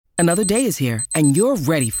Another day is here, and you're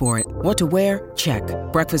ready for it. What to wear? Check.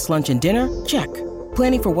 Breakfast, lunch, and dinner? Check.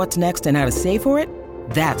 Planning for what's next and how to save for it?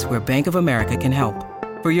 That's where Bank of America can help.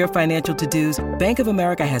 For your financial to-dos, Bank of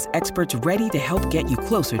America has experts ready to help get you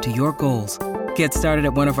closer to your goals. Get started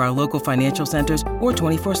at one of our local financial centers or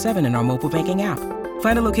 24/7 in our mobile banking app.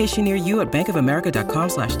 Find a location near you at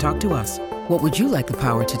bankofamerica.com/talktous. What would you like the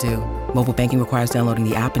power to do? Mobile banking requires downloading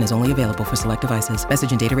the app and is only available for select devices.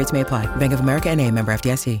 Message and data rates may apply. Bank of America N.A., member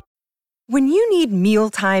FDIC. When you need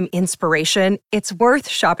mealtime inspiration, it's worth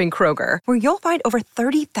shopping Kroger, where you'll find over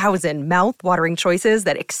 30,000 mouth-watering choices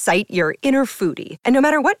that excite your inner foodie. And no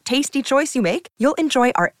matter what tasty choice you make, you'll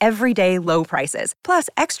enjoy our everyday low prices, plus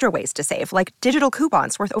extra ways to save, like digital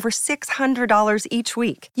coupons worth over $600 each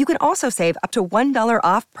week. You can also save up to $1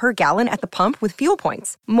 off per gallon at the pump with fuel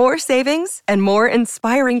points. More savings and more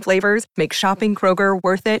inspiring flavors make shopping Kroger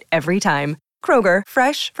worth it every time. Kroger,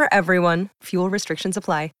 fresh for everyone. Fuel restrictions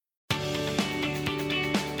apply.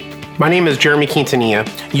 My name is Jeremy Quintanilla.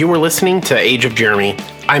 You are listening to Age of Jeremy.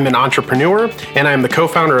 I'm an entrepreneur, and I'm the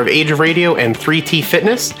co-founder of Age of Radio and 3T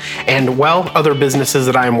Fitness, and, well, other businesses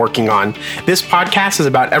that I am working on. This podcast is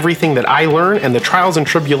about everything that I learn and the trials and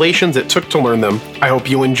tribulations it took to learn them. I hope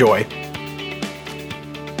you enjoy.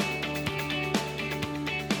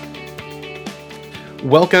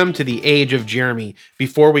 Welcome to the Age of Jeremy.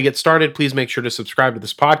 Before we get started, please make sure to subscribe to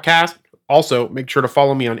this podcast. Also, make sure to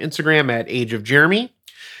follow me on Instagram at Age of Jeremy,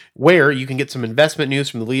 where you can get some investment news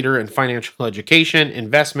from the leader in financial education,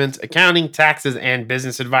 investments, accounting, taxes, and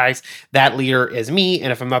business advice. That leader is me,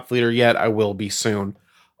 and if I'm not the leader yet, I will be soon.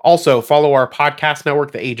 Also, follow our podcast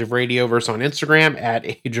network, the Age of Radioverse, on Instagram at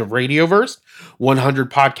Age of Radioverse,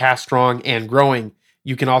 100 podcasts strong and growing.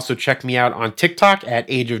 You can also check me out on TikTok at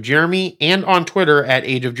Age of Jeremy and on Twitter at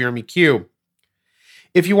Age of Jeremy Q.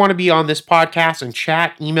 If you want to be on this podcast and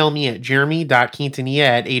chat, email me at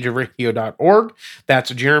jeremy.quintanilla@ageofradio.org. That's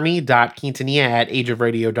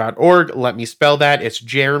jeremy.quintanilla@ageofradio.org. Let me spell that. It's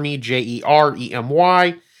Jeremy, Jeremy,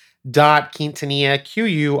 .Quintanilla,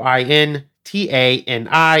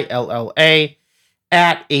 QUINTANILLA,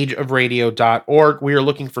 @ageofradio.org. We are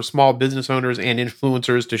looking for small business owners and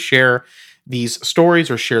influencers to share these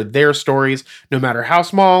stories or share their stories. No matter how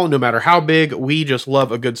small, no matter how big, we just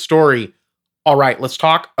love a good story. All right, let's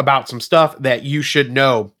talk about some stuff that you should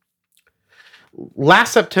know.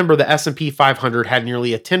 Last September, the S&P 500 had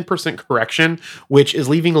nearly a 10% correction, which is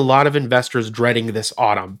leaving a lot of investors dreading this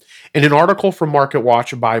autumn. In an article from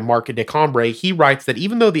MarketWatch by Mark DeCambre, he writes that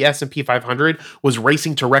even though the S&P 500 was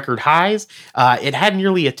racing to record highs, it had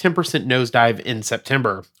nearly a 10% nosedive in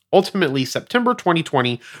September. Ultimately, September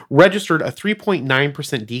 2020 registered a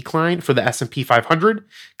 3.9% decline for the S&P 500,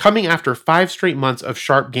 coming after 5 straight months of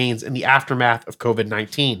sharp gains in the aftermath of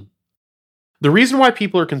COVID-19. The reason why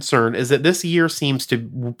people are concerned is that this year seems to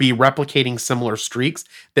be replicating similar streaks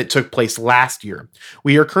that took place last year.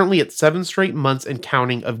 We are currently at 7 straight months and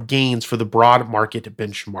counting of gains for the broad market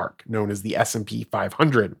benchmark, known as the S&P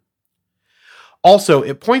 500. Also,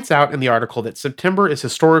 it points out in the article that September is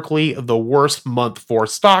historically the worst month for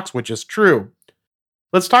stocks, which is true.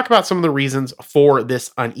 Let's talk about some of the reasons for this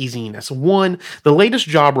uneasiness. One, the latest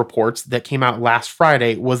job reports that came out last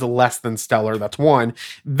Friday was less than stellar. That's one.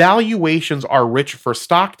 Valuations are rich for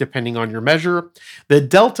stock, depending on your measure. The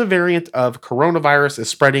Delta variant of coronavirus is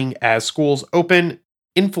spreading as schools open.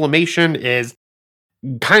 Inflammation is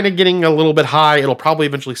kind of getting a little bit high. It'll probably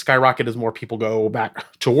eventually skyrocket as more people go back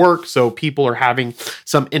to work. So people are having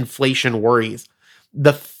some inflation worries.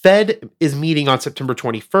 The Fed is meeting on September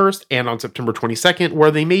 21st and on September 22nd, where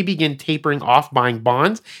they may begin tapering off buying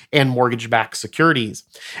bonds and mortgage-backed securities.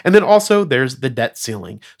 And then also there's the debt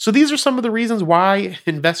ceiling. So these are some of the reasons why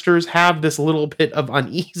investors have this little bit of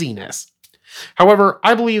uneasiness. However,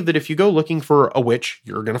 I believe that if you go looking for a witch,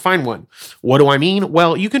 you're going to find one. What do I mean?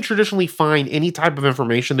 Well, you can traditionally find any type of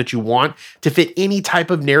information that you want to fit any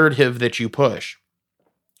type of narrative that you push.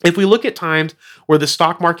 If we look at times where the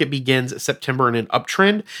stock market begins September in an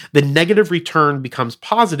uptrend, the negative return becomes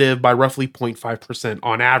positive by roughly 0.5%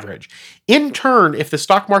 on average. In turn, if the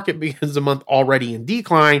stock market begins a month already in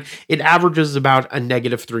decline, it averages about a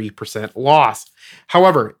negative 3% loss.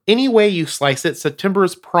 However, any way you slice it, September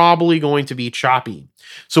is probably going to be choppy.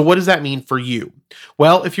 So what does that mean for you?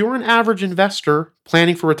 Well, if you're an average investor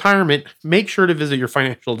planning for retirement, make sure to visit your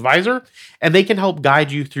financial advisor, and they can help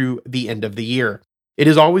guide you through the end of the year. It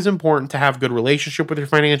is always important to have a good relationship with your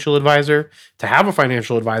financial advisor, to have a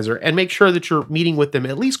financial advisor, and make sure that you're meeting with them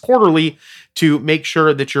at least quarterly to make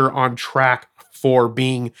sure that you're on track for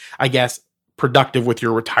being, productive with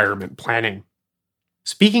your retirement planning.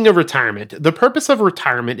 Speaking of retirement, the purpose of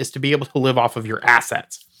retirement is to be able to live off of your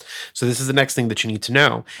assets. So this is the next thing that you need to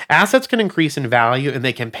know. Assets can increase in value and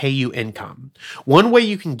they can pay you income. One way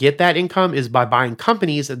you can get that income is by buying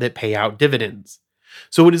companies that pay out dividends.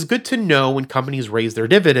 So it is good to know when companies raise their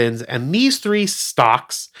dividends, and these three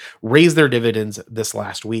stocks raised their dividends this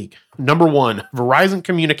last week. Number one, Verizon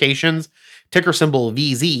Communications, ticker symbol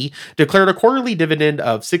VZ, declared a quarterly dividend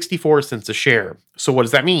of 64 cents a share. So what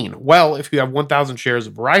does that mean? Well, if you have 1,000 shares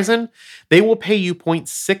of Verizon, they will pay you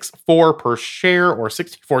 0.64 per share or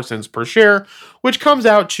 64 cents per share, which comes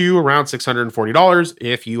out to around $640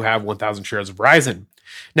 if you have 1,000 shares of Verizon.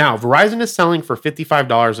 Now, Verizon is selling for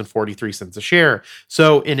 $55.43 a share,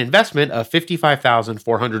 so an investment of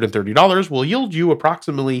 $55,430 will yield you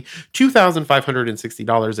approximately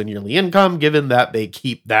 $2,560 in yearly income, given that they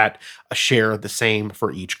keep that a share the same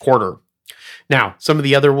for each quarter. Now, some of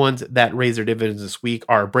the other ones that raise their dividends this week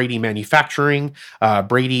are Brady Manufacturing.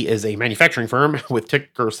 Brady is a manufacturing firm with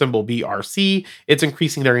ticker symbol BRC. It's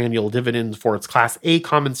increasing their annual dividends for its Class A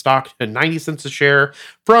common stock to 90 cents a share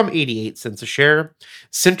from 88 cents a share.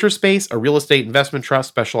 Centerspace, a real estate investment trust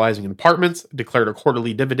specializing in apartments, declared a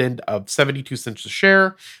quarterly dividend of 72 cents a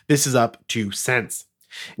share. This is up 2 cents.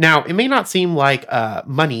 Now, it may not seem like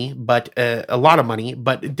money, but a lot of money,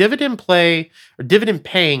 but dividend paying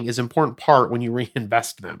is an important part when you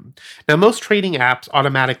reinvest them. Now, most trading apps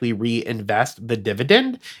automatically reinvest the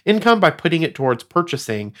dividend income by putting it towards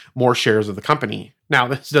purchasing more shares of the company. Now,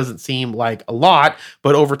 this doesn't seem like a lot,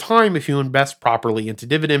 but over time, if you invest properly into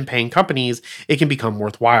dividend paying companies, it can become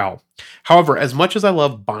worthwhile. However, as much as I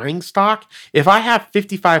love buying stock, if I have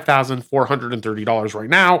 $55,430 right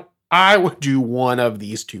now, I would do one of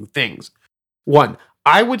these two things. One,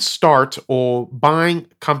 I would start buying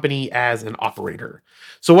a company as an operator.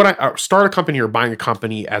 So start a company or buying a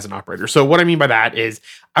company as an operator. So what I mean by that is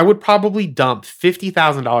I would probably dump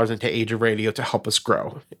 $50,000 into Age of Radio to help us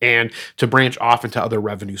grow and to branch off into other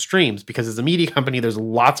revenue streams. Because as a media company, there's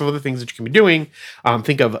lots of other things that you can be doing.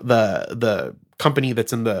 Think of the company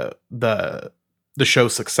that's in the show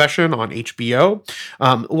Succession on HBO.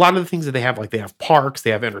 A lot of the things that they have, like they have parks,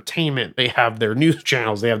 they have entertainment, they have their news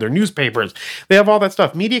channels, they have their newspapers, they have all that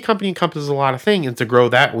stuff. Media company encompasses a lot of things, and to grow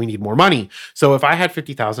that, we need more money. So if I had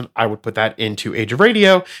 $50,000, I would put that into Age of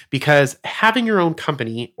Radio, because having your own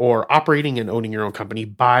company or operating and owning your own company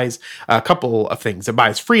buys a couple of things. It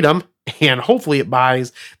buys freedom, and hopefully it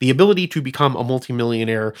buys the ability to become a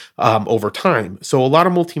multimillionaire over time. So a lot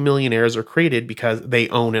of multimillionaires are created because they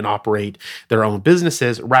own and operate their own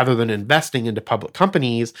businesses rather than investing into public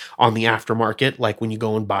companies on the aftermarket, like when you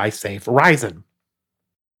go and buy, say, Verizon.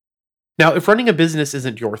 Now, if running a business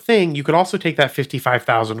isn't your thing, you could also take that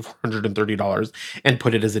 $55,430 and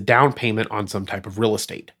put it as a down payment on some type of real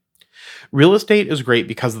estate. Real estate is great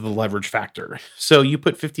because of the leverage factor. So you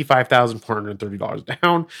put $55,430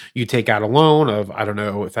 down, you take out a loan of, I don't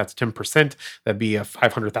know if that's 10%, that'd be a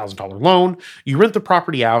 $500,000 loan. You rent the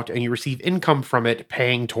property out and you receive income from it,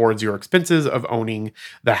 paying towards your expenses of owning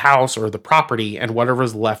the house or the property, and whatever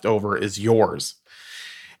is left over is yours.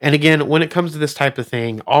 And again, when it comes to this type of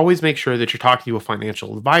thing, always make sure that you're talking to a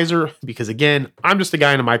financial advisor, because again, I'm just a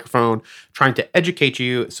guy in a microphone trying to educate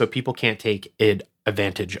you so people can't take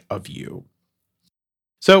advantage of you.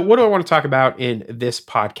 So what do I want to talk about in this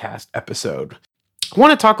podcast episode? I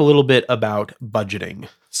want to talk a little bit about budgeting.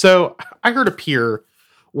 So I heard a peer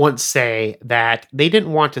once say that they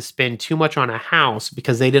didn't want to spend too much on a house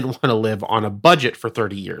because they didn't want to live on a budget for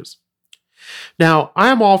 30 years. Now, I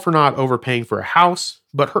am all for not overpaying for a house,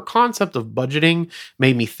 but her concept of budgeting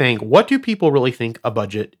made me think, what do people really think a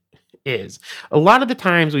budget is? A lot of the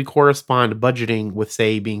times we correspond budgeting with,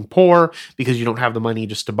 say, being poor because you don't have the money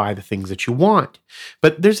just to buy the things that you want.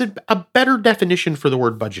 But there's a better definition for the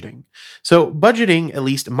word budgeting. So budgeting, at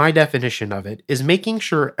least my definition of it, is making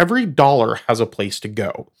sure every dollar has a place to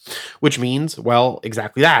go, which means, well,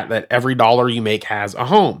 exactly that every dollar you make has a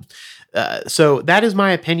home. So that is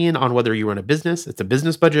my opinion on whether you run a business, it's a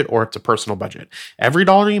business budget, or it's a personal budget. Every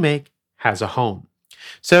dollar you make has a home.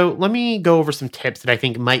 So let me go over some tips that I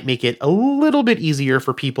think might make it a little bit easier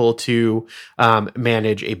for people to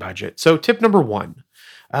manage a budget. So tip number one,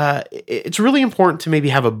 it's really important to maybe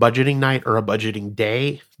have a budgeting night or a budgeting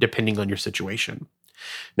day, depending on your situation.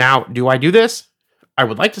 Now, do I do this? I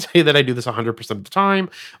would like to say that I do this 100% of the time,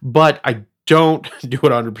 but I don't do it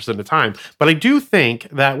 100% of the time. But I do think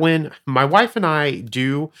that when my wife and I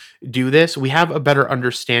do this, we have a better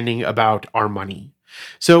understanding about our money.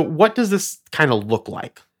 So what does this kind of look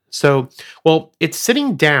like? So, well, it's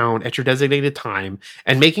sitting down at your designated time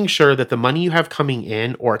and making sure that the money you have coming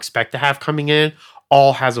in or expect to have coming in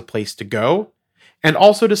all has a place to go. and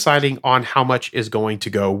also deciding on how much is going to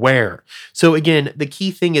go where. So again, the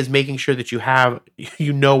key thing is making sure that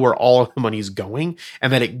you know where all of the money is going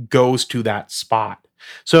and that it goes to that spot.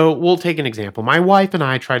 So we'll take an example. My wife and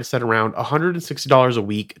I try to set around $160 a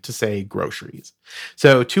week to say groceries.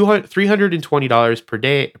 So $320 per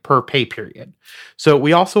day per pay period. So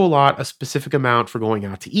we also allot a specific amount for going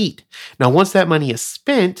out to eat. Now, once that money is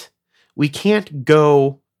spent, we can't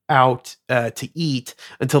go out to eat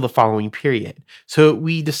until the following period. So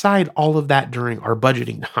we decide all of that during our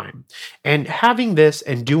budgeting time. And having this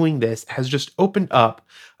and doing this has just opened up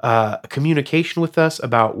communication with us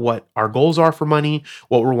about what our goals are for money,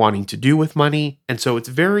 what we're wanting to do with money. And so it's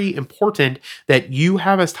very important that you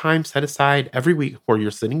have a time set aside every week where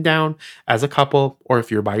you're sitting down as a couple, or if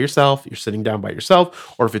you're by yourself, you're sitting down by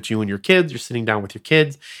yourself, or if it's you and your kids, you're sitting down with your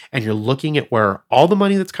kids and you're looking at where all the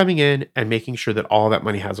money that's coming in and making sure that all that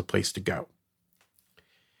money has a place to go.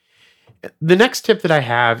 The next tip that I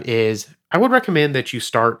have is I would recommend that you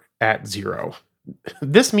start at zero.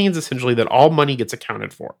 This means essentially that all money gets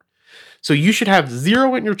accounted for. So you should have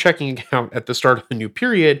zero in your checking account at the start of the new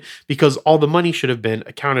period because all the money should have been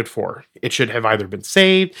accounted for. It should have either been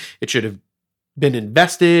saved, it should have been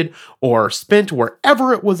invested or spent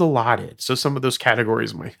wherever it was allotted. So some of those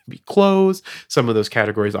categories might be clothes. Some of those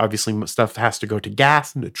categories, obviously, stuff has to go to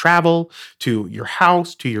gas and to travel, to your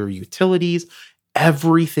house, to your utilities.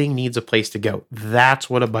 Everything needs a place to go. That's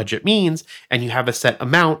what a budget means. And you have a set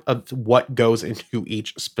amount of what goes into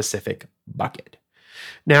each specific bucket.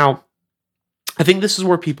 Now, I think this is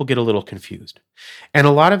where people get a little confused. And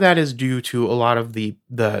a lot of that is due to a lot of the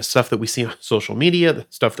stuff that we see on social media, the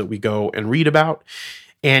stuff that we go and read about.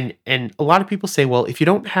 And a lot of people say, well, if you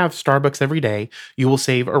don't have Starbucks every day, you will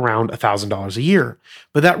save around $1,000 a year.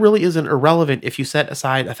 But that really isn't irrelevant if you set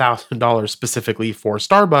aside $1,000 specifically for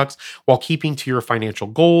Starbucks while keeping to your financial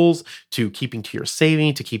goals, to keeping to your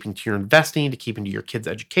saving, to keeping to your investing, to keeping to your kids'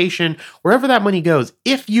 education, wherever that money goes.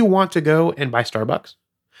 If you want to go and buy Starbucks,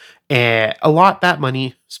 allot that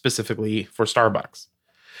money specifically for Starbucks.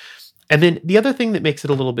 And then the other thing that makes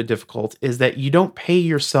it a little bit difficult is that you don't pay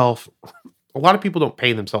yourself. A lot of people don't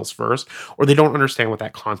pay themselves first, or they don't understand what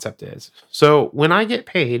that concept is. So when I get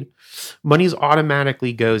paid, money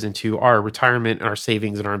automatically goes into our retirement, our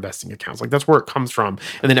savings, and our investing accounts. Like that's where it comes from.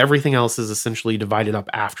 And then everything else is essentially divided up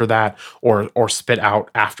after that or spit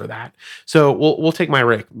out after that. So we'll take my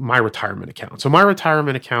retirement account. So my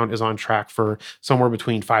retirement account is on track for somewhere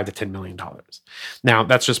between $5 to $10 million. Now,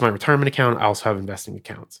 that's just my retirement account. I also have investing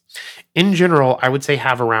accounts. In general, I would say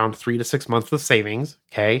have around 3 to 6 months of savings,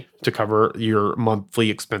 okay, to cover your monthly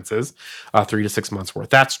expenses, 3 to 6 months worth.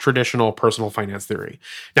 That's traditional personal finance theory.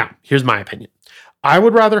 Now, here's my opinion. I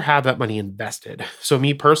would rather have that money invested. So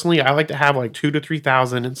me personally, I like to have like 2,000 to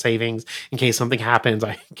 3,000 in savings in case something happens.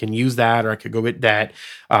 I can use that, or I could go get debt,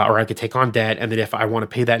 or I could take on debt. And then if I want to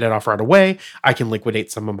pay that debt off right away, I can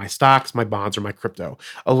liquidate some of my stocks, my bonds, or my crypto.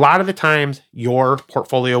 A lot of the times, your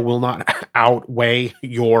portfolio will not outweigh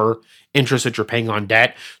your interest that you're paying on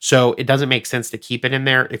debt. So it doesn't make sense to keep it in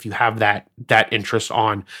there if you have that interest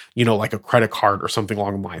on, like a credit card or something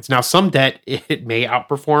along the lines. Now, some debt, it may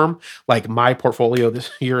outperform. Like my portfolio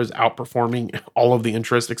this year is outperforming all of the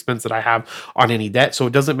interest expense that I have on any debt. So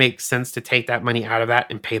it doesn't make sense to take that money out of that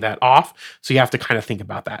and pay that off. So you have to kind of think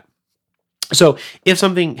about that. So if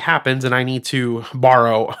something happens and I need to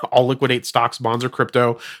borrow, I'll liquidate stocks, bonds, or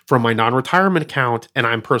crypto from my non-retirement account, and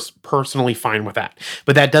I'm personally fine with that.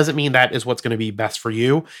 But that doesn't mean that is what's going to be best for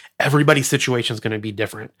you. Everybody's situation is going to be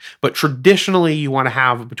different. But traditionally, you want to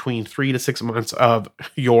have between 3 to 6 months of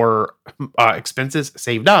your expenses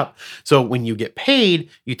saved up. So when you get paid,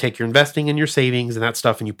 you take your investing and your savings and that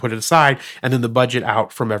stuff and you put it aside, and then the budget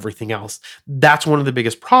out from everything else. That's one of the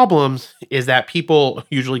biggest problems is that people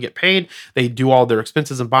usually get paid. They do all their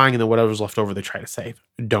expenses and buying, and then whatever's left over, they try to save.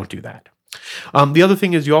 Don't do that. The other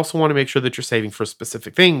thing is you also want to make sure that you're saving for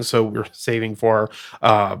specific things. So we're saving for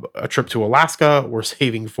a trip to Alaska. We're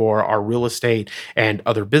saving for our real estate and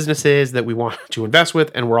other businesses that we want to invest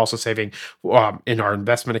with. And we're also saving in our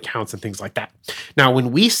investment accounts and things like that. Now,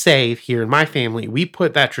 when we save here in my family, we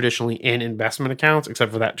put that traditionally in investment accounts,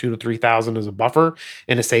 except for that 2,000 to 3,000 as a buffer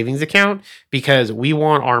in a savings account, because we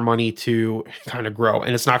want our money to kind of grow,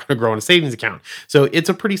 and it's not going to grow in a savings account. So it's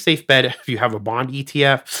a pretty safe bet if you have a bond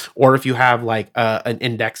ETF or if you have like an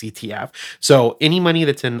index ETF. So any money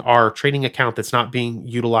that's in our trading account that's not being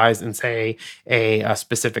utilized in, say, a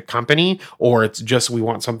specific company, or it's just we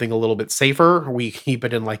want something a little bit safer, we keep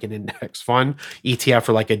it in like an index fund ETF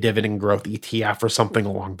or like a dividend growth ETF or something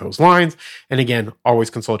along those lines. And again,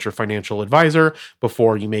 always consult your financial advisor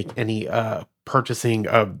before you make any purchasing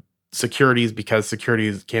of securities, because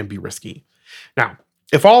securities can be risky. Now,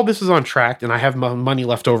 if all this is on track and I have money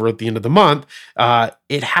left over at the end of the month,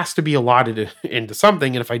 it has to be allotted into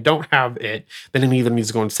something. And if I don't have it, then it either needs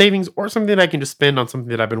to go in savings or something that I can just spend on something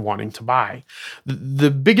that I've been wanting to buy.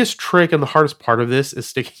 The biggest trick and the hardest part of this is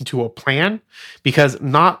sticking to a plan because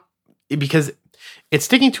it's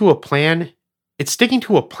sticking to a plan. It's sticking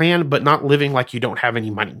to a plan, but not living like you don't have any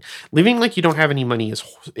money. Living like you don't have any money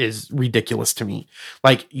is ridiculous to me.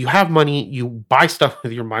 Like, you have money, you buy stuff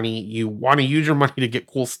with your money, you want to use your money to get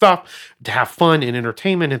cool stuff, to have fun and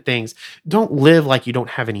entertainment and things. Don't live like you don't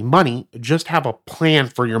have any money. Just have a plan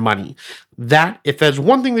for your money. If there's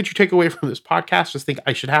one thing that you take away from this podcast, just think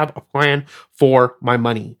I should have a plan for my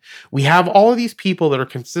money. We have all of these people that are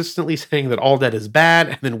consistently saying that all debt is bad,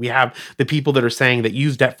 and then we have the people that are saying that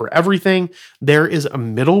use debt for everything. There is a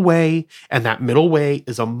middle way, and that middle way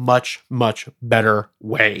is a much, much better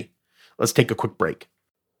way. Let's take a quick break.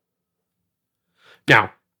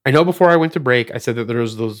 Now, I know before I went to break, I said that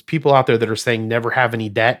there's those people out there that are saying never have any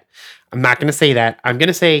debt. I'm not going to say that. I'm going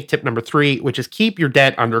to say tip number 3, which is keep your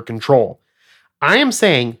debt under control. I am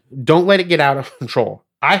saying don't let it get out of control.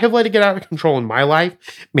 I have let it get out of control in my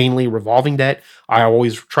life, mainly revolving debt. I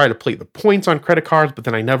always try to play the points on credit cards, but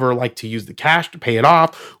then I never like to use the cash to pay it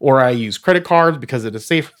off, or I use credit cards because it is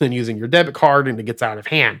safer than using your debit card and it gets out of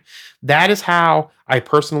hand. That is how I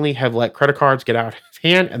personally have let credit cards get out of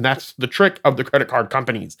hand, and that's the trick of the credit card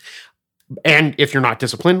companies. And if you're not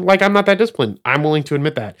disciplined, like I'm not that disciplined, I'm willing to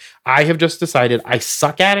admit that. I have just decided I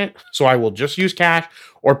suck at it, so I will just use cash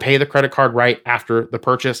or pay the credit card right after the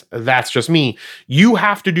purchase. That's just me. You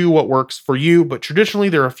have to do what works for you, but traditionally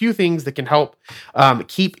there are a few things that can help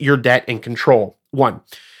keep your debt in control. 1,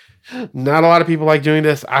 not a lot of people like doing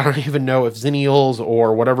this. I don't even know if Zennials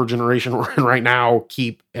or whatever generation we're in right now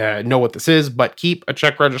know what this is, but keep a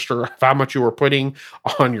check register of how much you are putting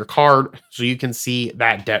on your card so you can see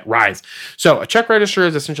that debt rise. So a check register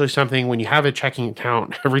is essentially something when you have a checking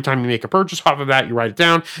account, every time you make a purchase off of that, you write it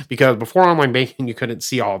down, because before online banking, you couldn't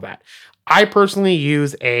see all of that. I personally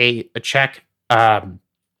use a check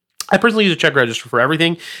register for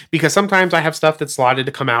everything, because sometimes I have stuff that's slotted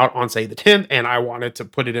to come out on, say, the 10th, and I wanted to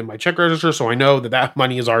put it in my check register so I know that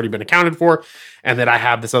money has already been accounted for and that I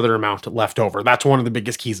have this other amount left over. That's one of the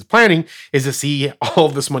biggest keys of planning, is to see all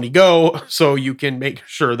of this money go so you can make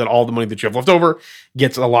sure that all the money that you have left over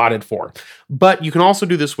gets allotted for. But you can also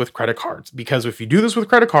do this with credit cards, because if you do this with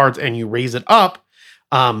credit cards and you raise it up,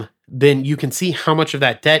 then you can see how much of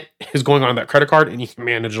that debt is going on that credit card, and you can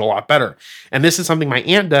manage it a lot better. And this is something my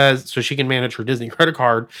aunt does, so she can manage her Disney credit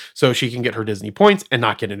card so she can get her Disney points and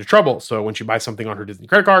not get into trouble. So when she buys something on her Disney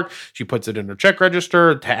credit card, she puts it in her check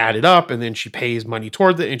register to add it up, and then she pays money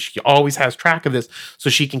towards it, and she always has track of this so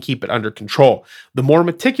she can keep it under control. The more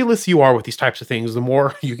meticulous you are with these types of things, the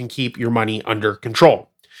more you can keep your money under control.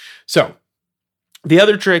 So the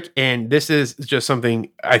other trick, and this is just something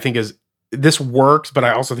I think this works, but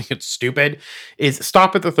I also think it's stupid, is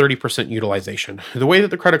stop at the 30% utilization. The way that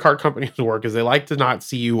the credit card companies work is they like to not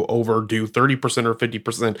see you overdo 30% or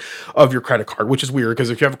 50% of your credit card, which is weird,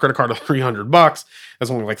 because if you have a credit card of $300, that's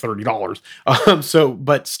only like $30.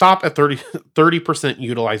 But stop at 30%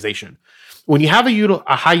 utilization. When you have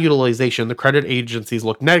a high utilization, the credit agencies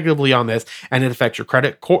look negatively on this, and it affects your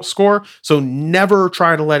credit score. So never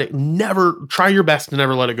try your best to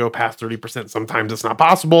never let it go past 30%. Sometimes it's not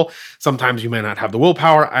possible. Sometimes you may not have the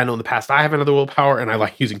willpower. I know in the past I haven't had the willpower, and I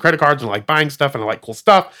like using credit cards, and I like buying stuff, and I like cool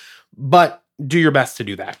stuff, but do your best to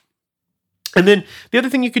do that. And then the other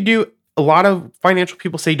thing you could do, a lot of financial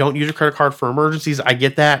people say don't use your credit card for emergencies. I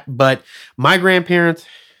get that, but my grandparents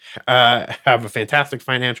have a fantastic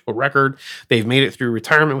financial record. They've made it through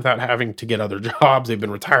retirement without having to get other jobs. They've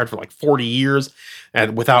been retired for like 40 years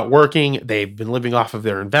and without working. They've been living off of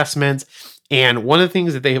their investments. And one of the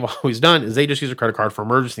things that they have always done is they just use a credit card for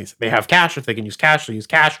emergencies. They have cash. If they can use cash, they'll use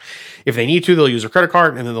cash. If they need to, they'll use a credit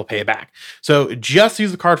card, and then they'll pay it back. So just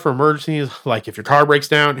use the card for emergencies. Like if your car breaks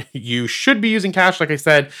down, you should be using cash, like I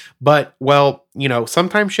said. But, well,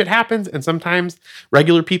 sometimes shit happens, and sometimes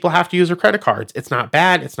regular people have to use their credit cards. It's not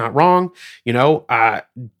bad. It's not wrong. The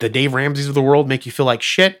Dave Ramseys of the world make you feel like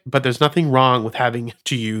shit, but there's nothing wrong with having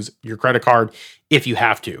to use your credit card if you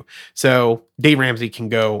have to. So Dave Ramsey can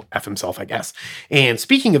go F himself, I guess. And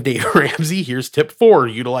speaking of Dave Ramsey, here's tip 4,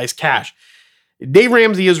 utilize cash. Dave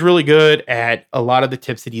Ramsey is really good at a lot of the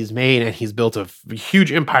tips that he's made, and he's built a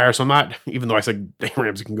huge empire. So even though I said Dave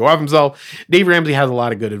Ramsey can go F himself, Dave Ramsey has a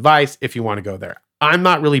lot of good advice if you want to go there. I'm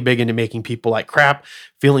not really big into making people like crap,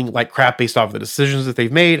 feeling like crap based off of the decisions that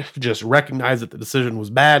they've made. Just recognize that the decision was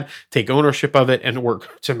bad, take ownership of it, and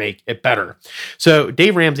work to make it better. So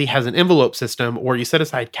Dave Ramsey has an envelope system where you set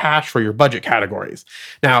aside cash for your budget categories.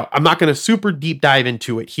 Now, I'm not going to super deep dive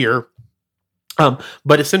into it here.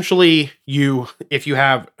 But essentially if you're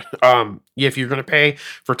going to pay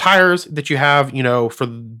for tires that you have, for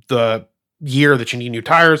the year that you need new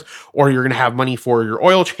tires, or you're going to have money for your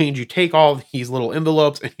oil change, you take all these little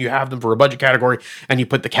envelopes and you have them for a budget category and you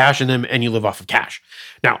put the cash in them and you live off of cash.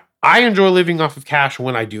 Now, I enjoy living off of cash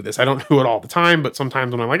when I do this. I don't do it all the time, but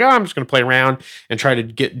sometimes when I'm like, I'm just going to play around and try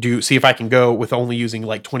to see if I can go with only using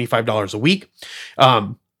like $25 a week.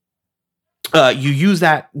 You use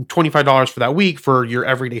that $25 for that week for your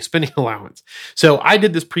everyday spending allowance. So I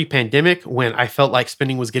did this pre-pandemic when I felt like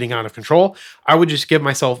spending was getting out of control. I would just give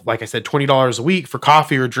myself, like I said, $20 a week for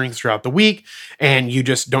coffee or drinks throughout the week. And you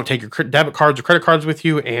just don't take your debit cards or credit cards with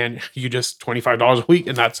you. And you just $25 a week.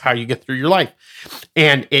 And that's how you get through your life.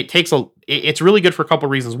 And it's really good for a couple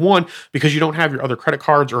of reasons. One, because you don't have your other credit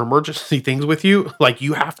cards or emergency things with you. Like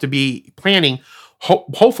you have to be planning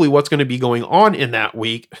hopefully what's going to be going on in that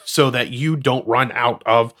week so that you don't run out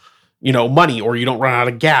of, money, or you don't run out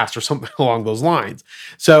of gas or something along those lines.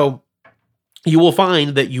 So you will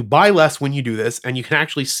find that you buy less when you do this, and you can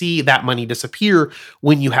actually see that money disappear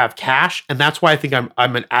when you have cash. And that's why I think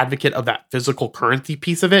I'm an advocate of that physical currency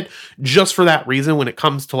piece of it, just for that reason when it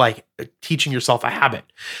comes to like teaching yourself a habit.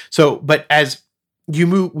 So, but as we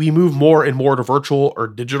move more and more to virtual or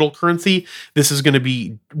digital currency, this is going to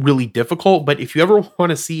be really difficult. But if you ever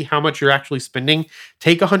want to see how much you're actually spending,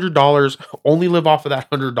 take $100, only live off of that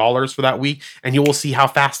 $100 for that week, and you will see how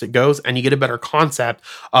fast it goes. And you get a better concept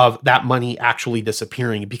of that money actually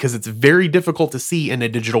disappearing, because it's very difficult to see in a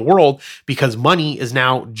digital world, because money is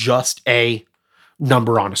now just a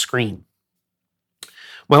number on a screen.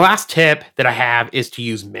 My last tip that I have is to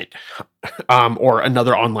use Mint, or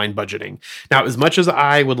another online budgeting. Now, as much as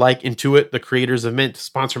I would like Intuit, the creators of Mint, to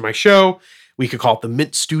sponsor my show, we could call it the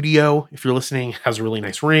Mint Studio. If you're listening, it has a really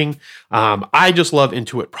nice ring. I just love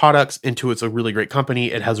Intuit products. Intuit's a really great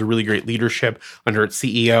company. It has a really great leadership under its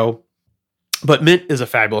CEO. But Mint is a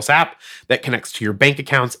fabulous app that connects to your bank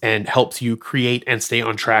accounts and helps you create and stay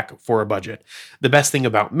on track for a budget. The best thing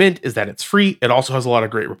about Mint is that it's free. It also has a lot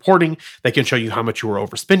of great reporting that can show you how much you were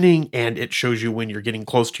overspending, and it shows you when you're getting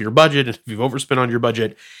close to your budget and if you've overspent on your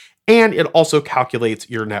budget. And it also calculates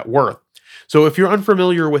your net worth. So if you're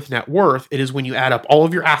unfamiliar with net worth, it is when you add up all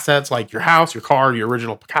of your assets, like your house, your car, your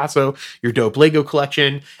original Picasso, your dope Lego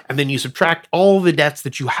collection, and then you subtract all the debts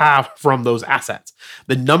that you have from those assets.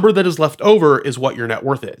 The number that is left over is what your net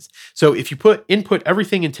worth is. So if you input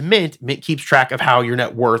everything into Mint, Mint keeps track of how your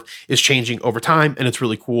net worth is changing over time, and it's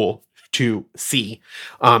really cool to see.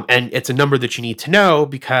 And it's a number that you need to know,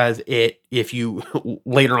 because if you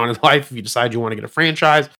later on in life, if you decide you want to get a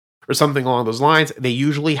franchise or something along those lines, they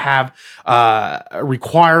usually have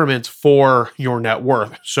requirements for your net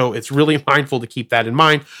worth. So it's really mindful to keep that in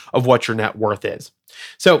mind of what your net worth is.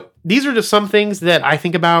 So these are just some things that I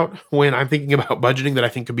think about when I'm thinking about budgeting that I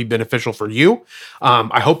think could be beneficial for you.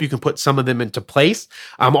 I hope you can put some of them into place.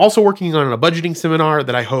 I'm also working on a budgeting seminar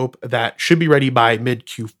that I hope that should be ready by mid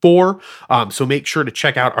Q4. So make sure to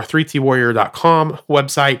check out our 3twarrior.com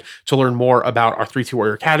website to learn more about our 3T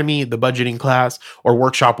Warrior Academy. The budgeting class or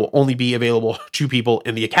workshop will only be available to people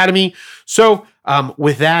in the academy. So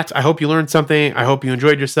with that, I hope you learned something. I hope you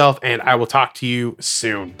enjoyed yourself, and I will talk to you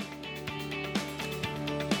soon.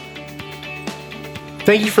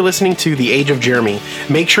 Thank you for listening to The Age of Jeremy.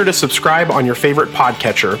 Make sure to subscribe on your favorite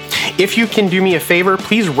podcatcher. If you can do me a favor,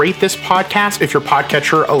 please rate this podcast if your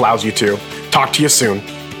podcatcher allows you to. Talk to you soon.